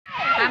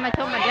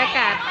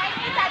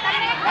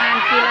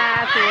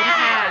0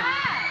ค่ะ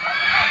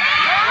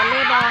วอลเล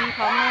ย์บอลข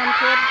องโนน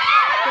ชุด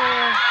เจอ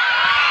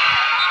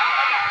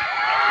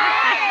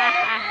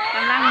ก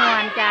ำลังมว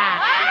นจ้า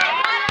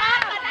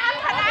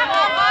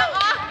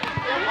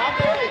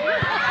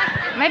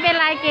ไม่เป็น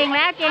ไรเก่งแ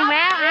ล้วเก่งแ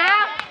ล้วอ้า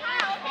ว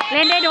เ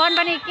ล่นได้โดนป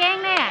ะนี่เก่ง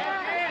เนี่ย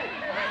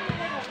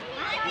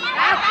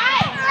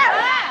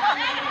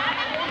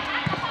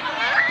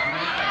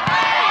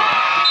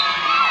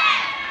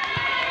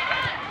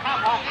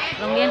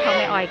โรงเรียนของแ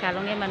ม่อ้อยค่ะโร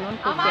งเรียนมนุษย์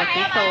ปลูกเปลือก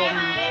สีส้ม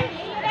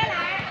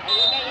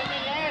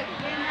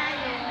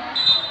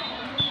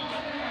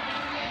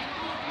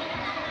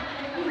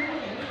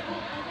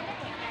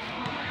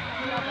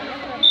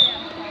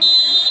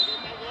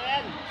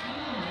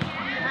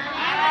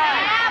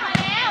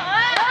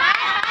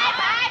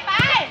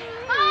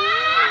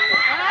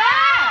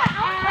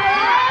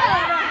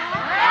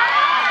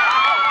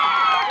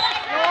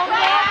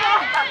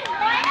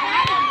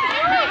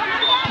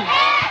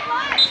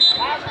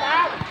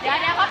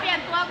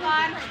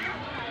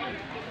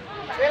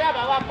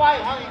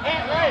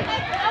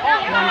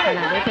วันขน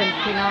าดได้เป็น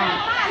พี่น้อง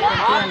เป็น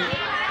เพื่อน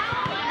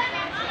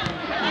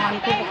มวน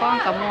คู่ปกป้อง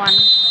กับมวน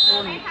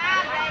รุ่น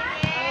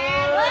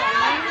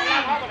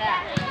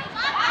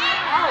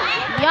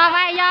ย่อไ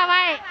ว้ย่อไ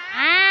ว้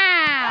อ้า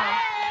ว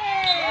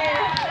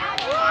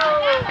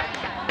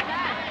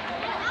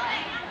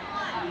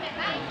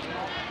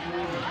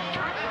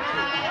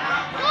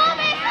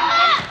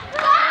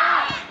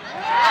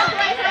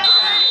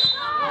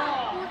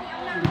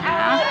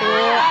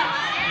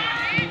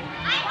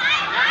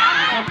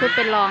คือเ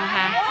ป็นรอง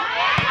ค่ะ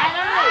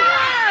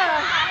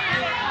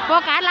โฟ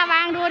กัสระวั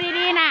งดู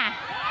ดีๆนะ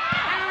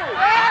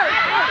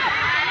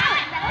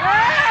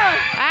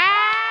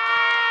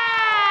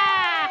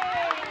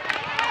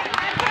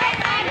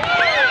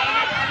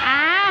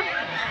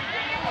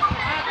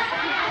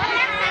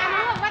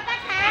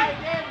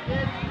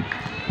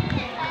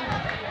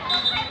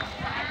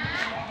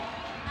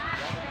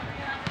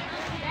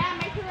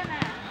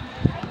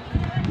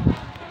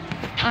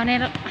เอาเนี่ย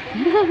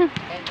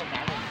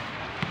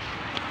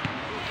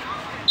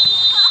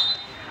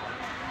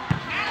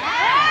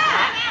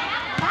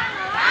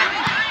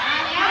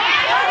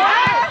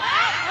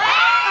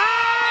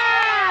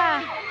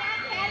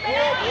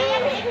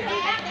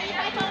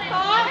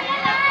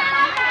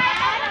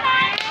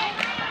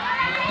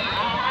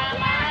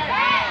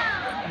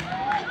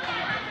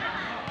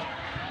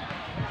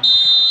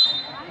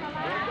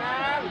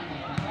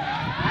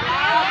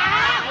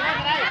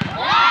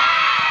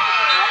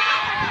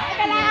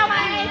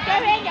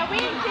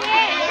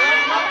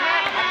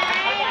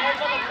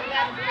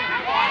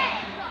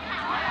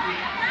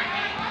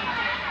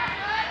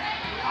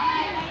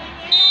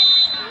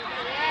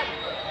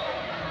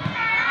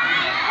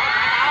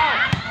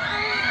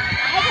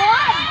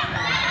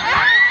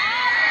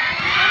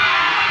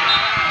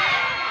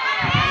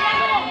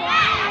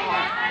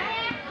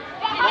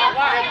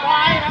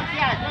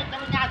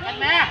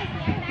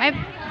ไม่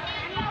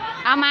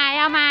เอาไม้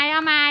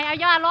เอา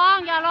ย่อลง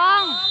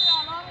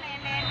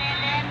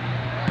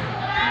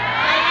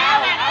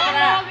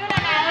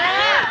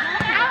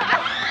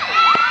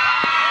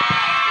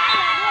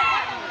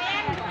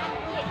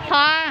ท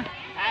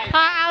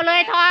อเอาเล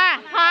ยทอ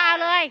เอา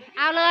เ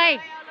ลย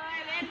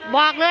บ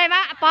อกเลยว่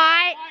าปล่อ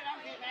ย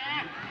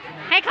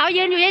ให้เขา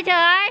ยืนอยู่เฉ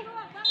ย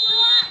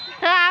ๆ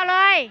เธอเอาเล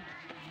ย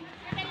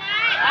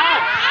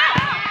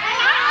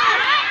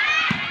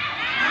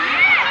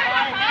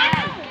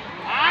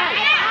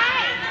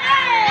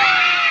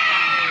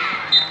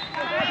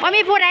ว่า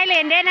มีผู้ใดเล่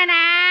นเด้น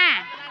ะ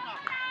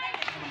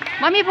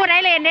ว่ามีผู้ใด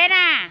เล่นเด้น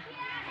ะ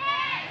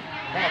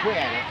ได้ผู้ให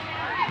ญ่เลย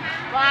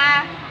ว่า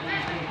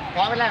พ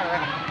อไปแล้วเล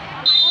ย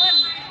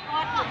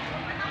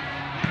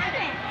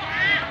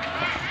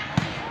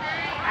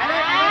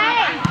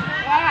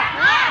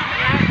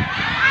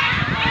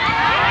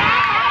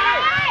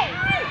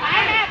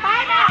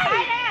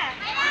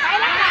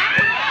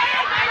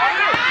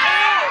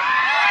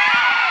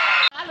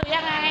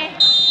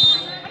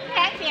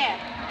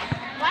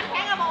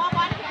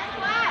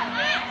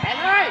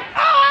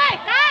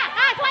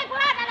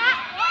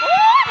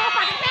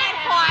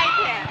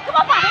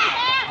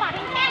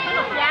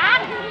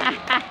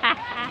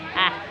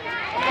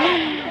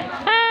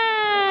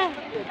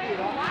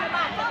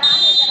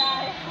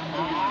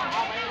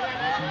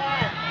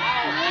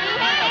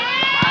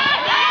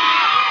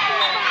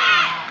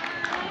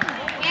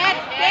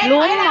ลุ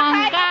งมอง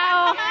เก่า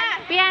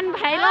เปลี่ยนไ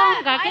ผ่ลง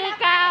กับคือ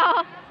เก่า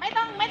ไม่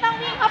ต้อง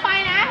วิ่งเข้าไป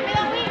นะไม่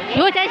ต้องวิ่งอ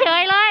ยู่เฉ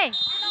ยๆเลย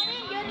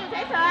ยืนอยู่เ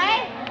ฉย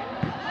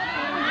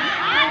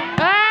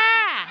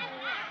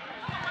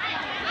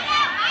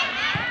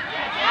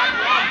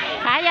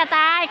ขายอย่าต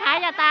ายไป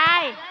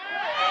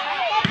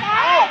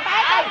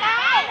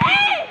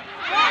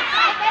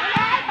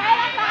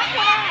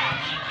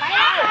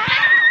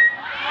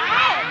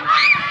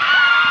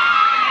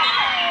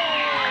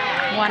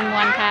ม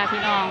วนค่ะ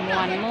พี่น้องม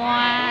วน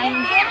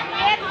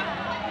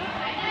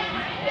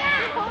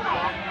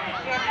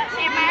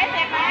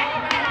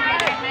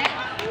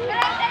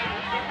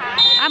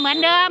เหมือน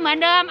เ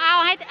ดิมเอา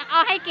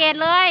ให้เกรด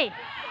เลย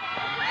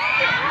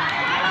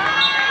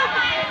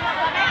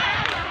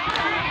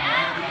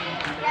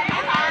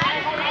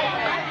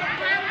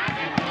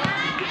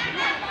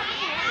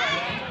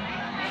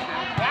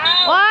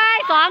โอ้ย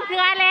สองเครื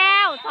อแล้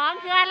วโ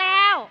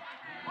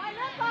อ้ยเ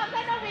ลือกขอบเป็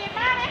นโดนบีบม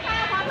ากเลยค่ะ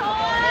ขอโท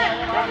ษ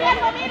เพื่อน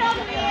คนนี้โดน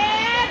บี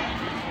บ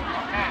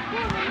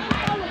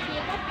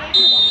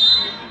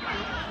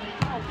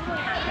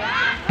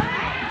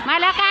มา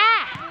แล้วค่ะ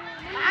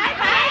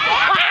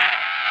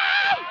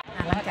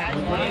หลังจาก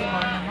ที่บอล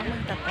มันมึง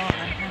ตะกอ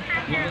กันค่ะ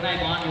ได้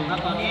บอลอยู่ครับ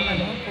ตอนนี้มั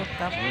นกด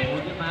กับเห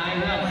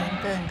มือน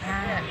เกินค่ะ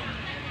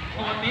โ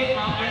อ้มิกม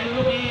องไปดู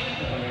ลูกนี้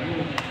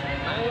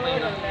ไป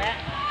แล้ว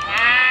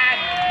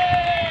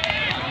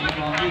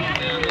มองที่ส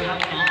นามนะครับ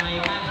มองใน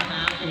ข้างสน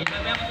ามเห็น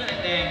แว๊บๆเสื้อ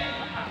แดง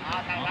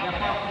จะ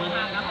ป้องเบอร์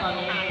5ครับตอน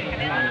นี้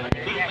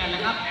บิ๊กแมนแล้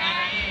วครับอั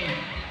นนี้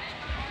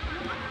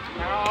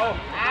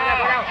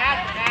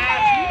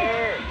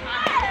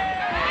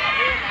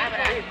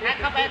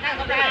เข้าไป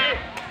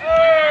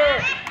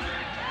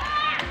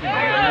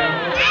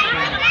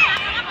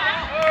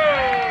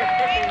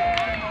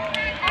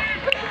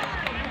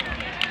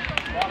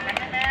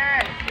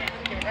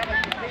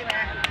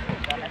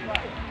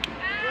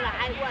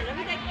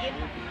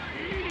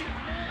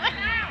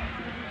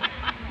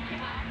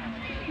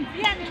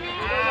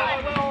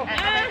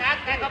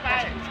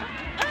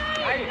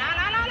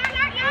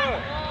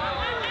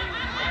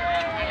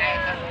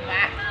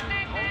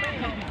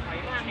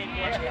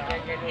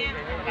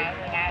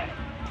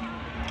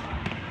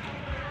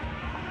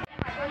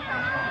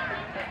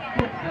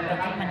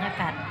บรรยา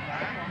กาศ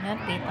เนื้อ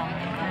ปีตอง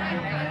นะคะ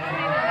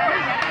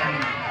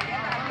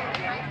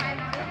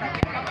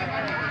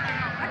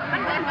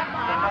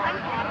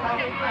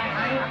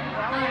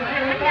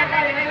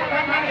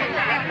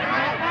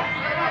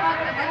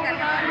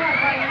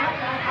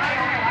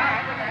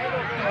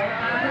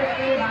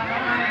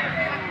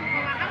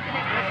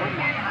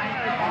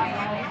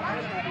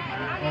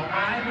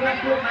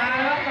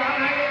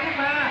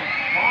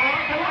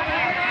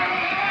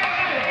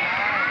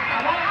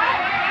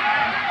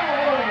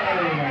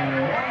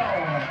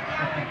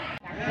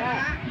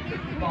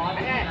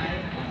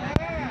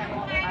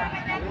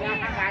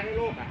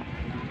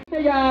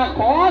อยาก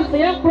ขอเ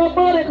สียงปรบ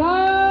มือเลยค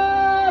รั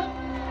บ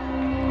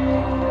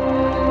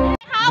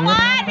เข้าบอ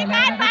ลพี่ก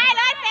ารไปเ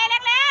ลยเตะ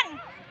แรง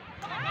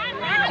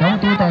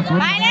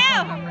2-0ไปเร็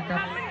วนะครั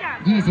บ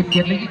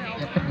27หรือ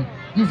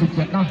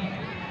27เนาะ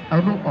เอา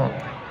ลูกออก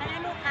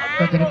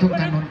ก็จะได้ทุก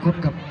การนนคุด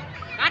กับ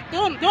กัด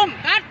จุ่ม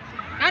กัด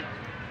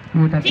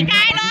พี่ก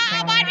ายรอเอ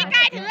าบอลพี่ก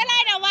ายถือเล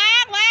ยเดี๋ยววา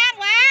ง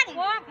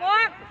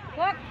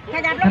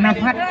ธน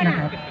พัฒน์นะ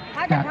ครับ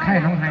จากค่าย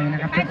น้องไฮนะ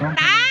ครับเจ้าของ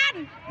ตาล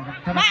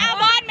มาเอา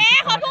บอลแม่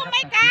เขาพุ่งไ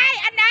ม่ไกล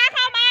อันดาเ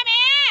ข้ามาแ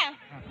ม่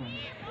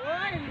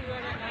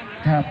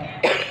ครับ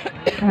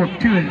พูด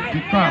ชื่อผิ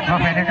ดก็ขออ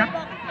ภัยนะครับ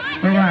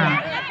เพราะว่า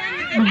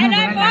ลูก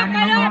ๆหลานๆ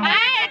น้องๆไป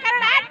กัน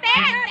ตาเตะ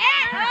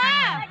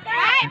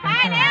ไป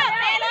เร็ว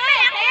เตะเลย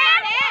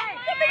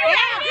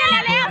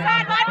เร็วฟา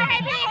ดบอลไปให้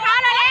พี่เขา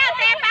เร็ว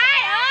เตะไป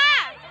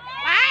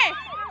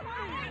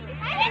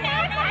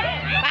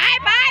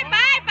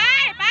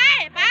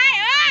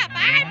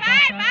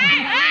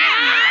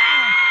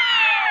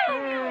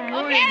โอ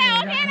เคแล้วเ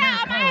อ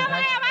าไป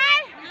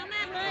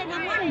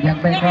ยัง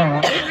เป็นข้อ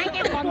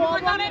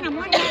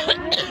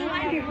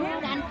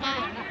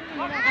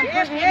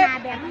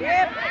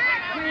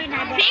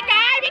พี่ก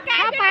าย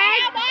เข้าไป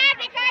เอาบอล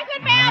พี่กายขึ้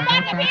นไปเอาบอล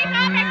กับพี่เข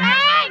าไปเล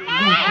ย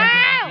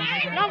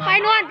ลงไป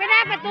นวลไปหน้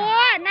าประตู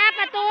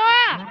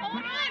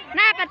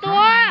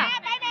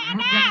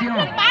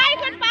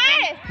ขึ้นไป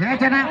แพ้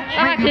ชนะ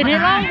ขึ้นใน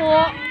ร่องบู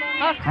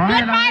ขึ้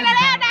นไปแล้ว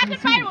ขึ้น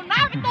ไปหนุนหน้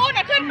าประตูเ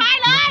นี่ยขึ้นไป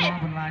เลย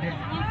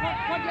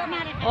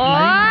โอ้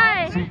ย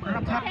สุร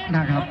พัฒน์น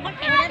ะครับ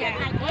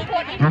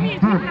ผม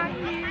พูด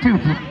ชื่อ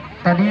ผิด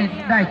ตอนนี้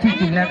ได้ชื่อ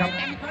จริงแล้วครับ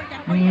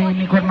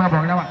มีคนมาบ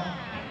อกแล้วว่า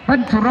ท่าน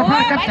สุรพั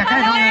ฒน์ครับจากค่า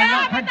ยน้องเอ๋แล้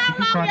วท่านสิท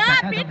ธิกรจาก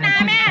ค่ายน้องเ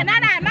อ๋แม่นั่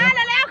นมา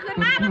แล้วขึ้น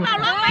มาพวกเรา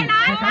ลงไปน้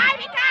อยไป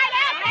พี่กายแ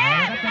ล้ว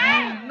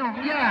น้อง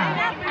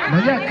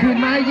ย่าคืน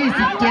มา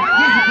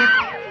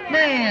27แ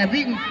ม่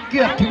วิ่งเ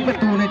กือบถึงประ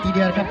ตูเลยทีเ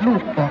ดียวครับลู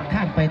กออกข้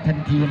างไปทัน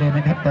ทีเลยน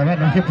ะครับแต่ว่า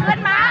น้องขึ้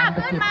นมา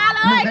เล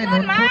ย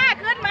ขึ้นม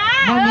า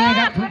น้องเมย์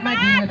ครับชุดไม่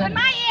ดีเลยท่าน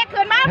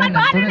ขึ้นมามันบ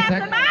อลนี่ขึ้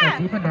นมา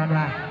สีพันดอนล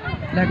า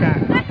แล้วก็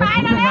ไป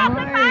แล้ว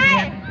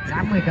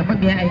30,000กับเมื่อ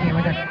กี้ไอ้เนี่ยม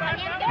าจาก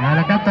แ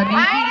ล้วครับตอนนี้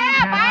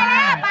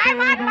ไป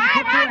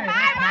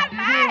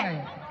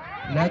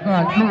แล้วก็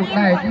ลูกไ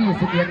ด้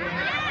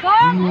21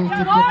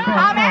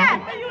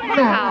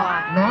ก็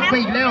น้องไป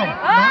อีกแล้ว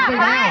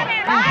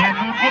ต้องแข่ง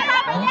น้อง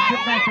คิด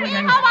ได้ตัวให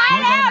ญ่ไหลมา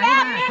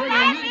ตัวให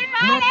ญ่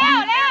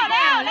เ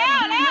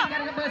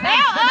ร็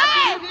ว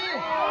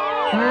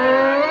โอ้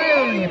ย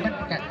มัน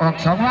ออก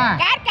2ว่า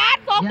การ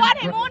ส่งบอล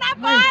ให้มูนับ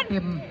ก่อนเต็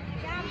ม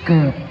เ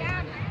กือบ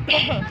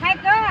ใคร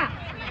ก็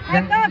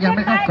ยังไ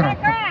ม่เข้ากรอบ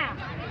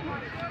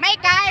ไม่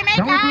ไกลไม่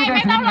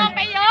ต้องลงไ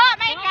ปเยอะ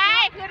ไม่ไกล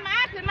ขึ้นมา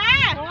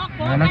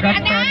แล้วครับ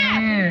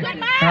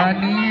ตอน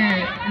นี้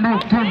ลูก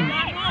ทุ่ง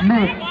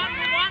ลูก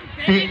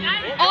ติ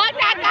ออก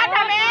จากกันท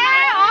ำไม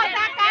ออกจ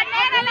ากกัน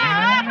นี่นั่นแหละ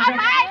เข้า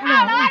ไปเข้า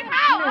เลย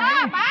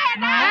ไป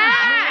นะ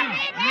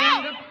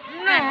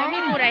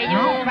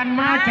วัน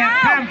มาจาก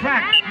ข้ามฟา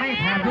กไม่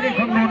ผ่านผู้เล่น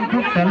ของนนท์คุ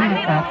กแต่ลูก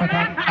ออกไปท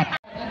างอัด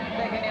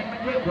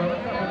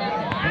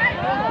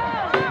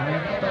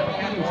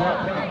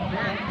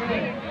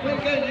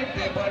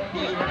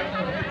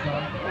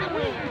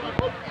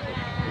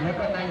แล้ว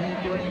ก็ใน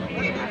ตัวนี้เ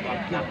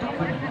ก็บทุกค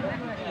น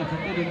ที่สัง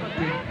เกตดู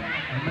จริง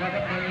แล้วก็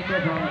ในตัว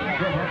ของ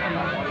กันเร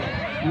า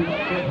อยู่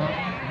ตัวของ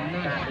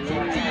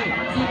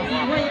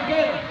14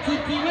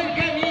วันเ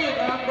กินนี่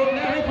ออกลงแ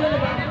ล้วให้เพื่อน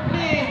มา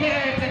นี่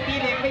สตี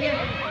เด็กไปยัง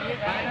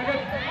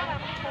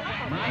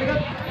มาเลยครับ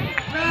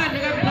นั่นนะ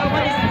ครับเราไม่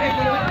ได้11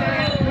ตัววันเกิ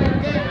น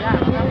เ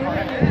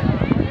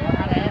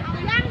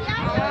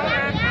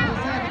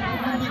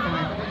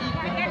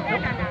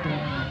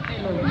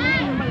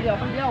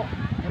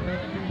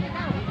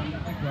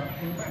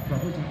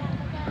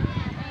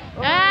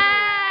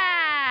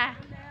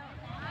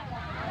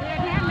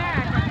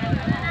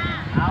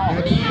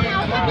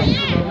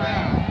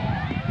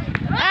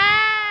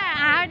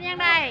อายัง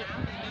ไง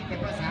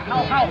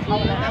เข้า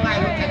ทำไม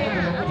ลูกฉันอยู่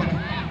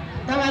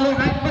ทำไมลูก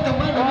ครับไม่ต้อง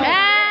มาหรอก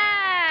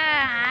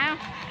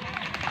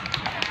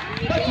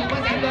ก็ถูกมา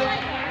สั่งเลย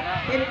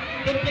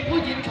เป็นผู้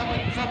หญิงส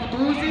อบ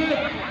ดูซิ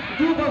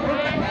ดูบอลคน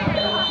ต่างดาว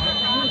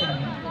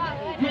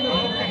ดูบอล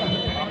คนต่างด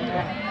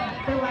าว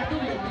แต่ว่าตู้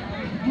เด็ก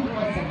ดูบ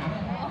อลสาม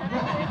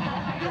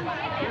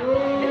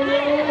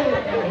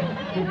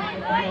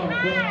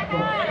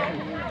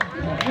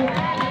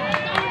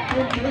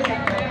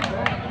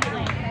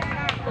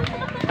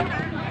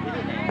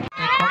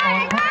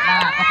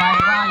ไป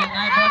ว่ายังไง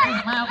เบอร์ที่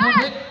15พูด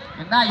พิษ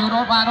ยังได้อยู่โด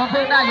นโดน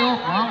พึ่งได้อยู่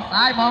มอง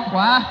ซ้ายมองขว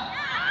า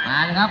มา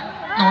เลยครับ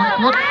โดน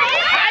พุทธ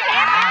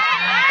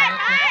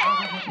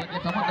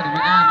สมมติตัว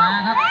นี้มา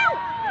ครับ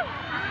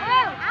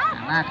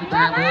หน้าขึ้นม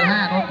าเบอร์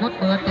5โดนพุทธ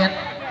เบอร์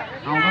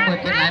7เอามาเบอ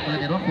ร์7หลายเบอร์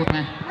แต่โดนพุทธไง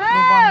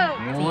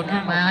โดนขึ้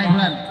นมาให้เ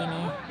พื่อน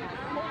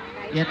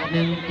71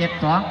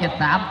 72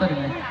 73ตัวหนึ่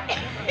งเลย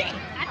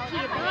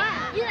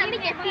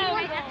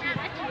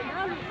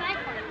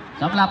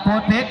สำหรับโพ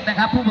สเพชรนะ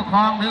ครับผู้ปกคร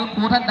องหรือค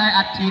รูท่านใด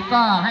อัดฉีด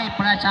ก็ให้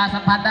ประชาสั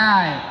มพันธ์ได้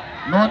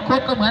โนนคุ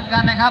ดก็เหมือนกั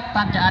นนะครับ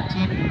ท่านจะอัด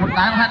ฉีดบุตรหล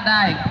านท่านไ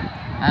ด้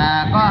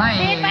ก็ให้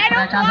ป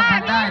ระชาสัมพั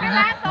นธ์ได้นะค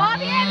รับตอน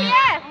นี้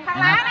นะ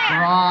ครับ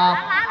รอ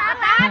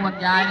ผู้บรร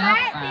ยายนะครับ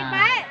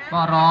ก็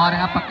รอนะ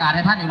ครับประกาศใ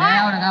ห้ท่านอยู่แล้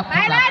วนะครับส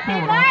ำหรับผู้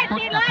โนนคุ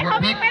ดกับโพส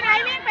เพชรนะ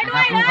ค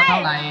รับลูกก็เท่า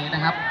ไหร่น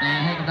ะครับ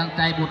ให้กำลังใ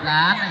จบุตรหล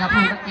านนะครับ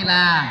ผู้นักกีฬ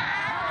า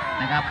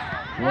นะครับ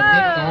โดนเด็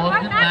กโดน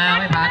ขึ้นมา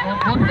ไม่ผ่านโดน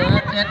พุทธเ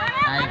ดิน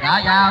ไอ้ขา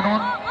ยาวโด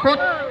นพุทธ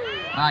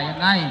ได้ยัง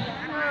ไง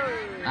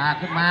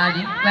ขึ้นมาห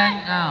ญิงแกล้ง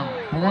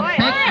โผล่เ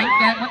พชรหญิง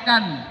แกล้งเหมือนกั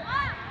น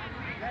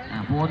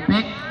โผล่เพ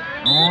ชร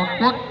โดน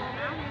พุทธ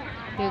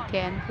คือแข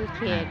นคือเ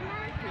ขต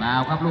เปล่า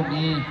ครับลูก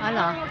นี้อ๋อเห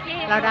รอ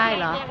เราได้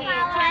เหรอ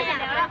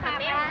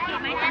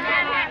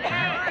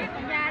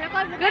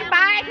ขึ้นไป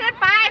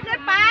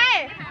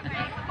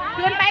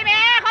แม่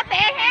เขาเต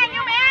ะแห้งอ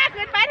ยู่แม่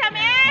ขึ้นไปทำแ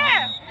ม่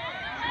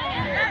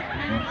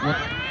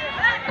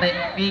เตะ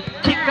ปีก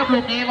คิกกับลู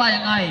กนี้ว่า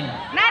ยังไง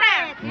นั่นแหละ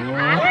โอ้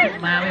ขึ้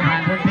นมาไม่ผ่า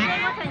นพ้นพลิก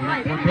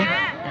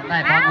ยังได้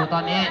บอลอยู่ตอ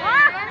นนี้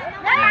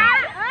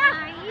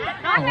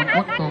โดน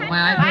พุทธส่งม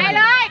าให้เพื่อน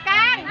เลยกล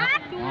าง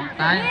มอง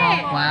ซ้ายมอง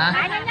ขวา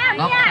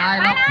ล็อกซ้าย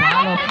ล็อกขวา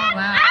หลบเข้า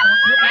มา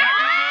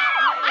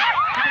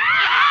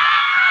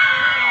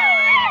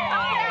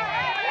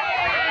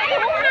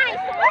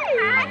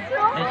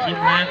ได้ชิม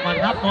แรงก่อน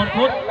ครับโดน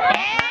พุทธ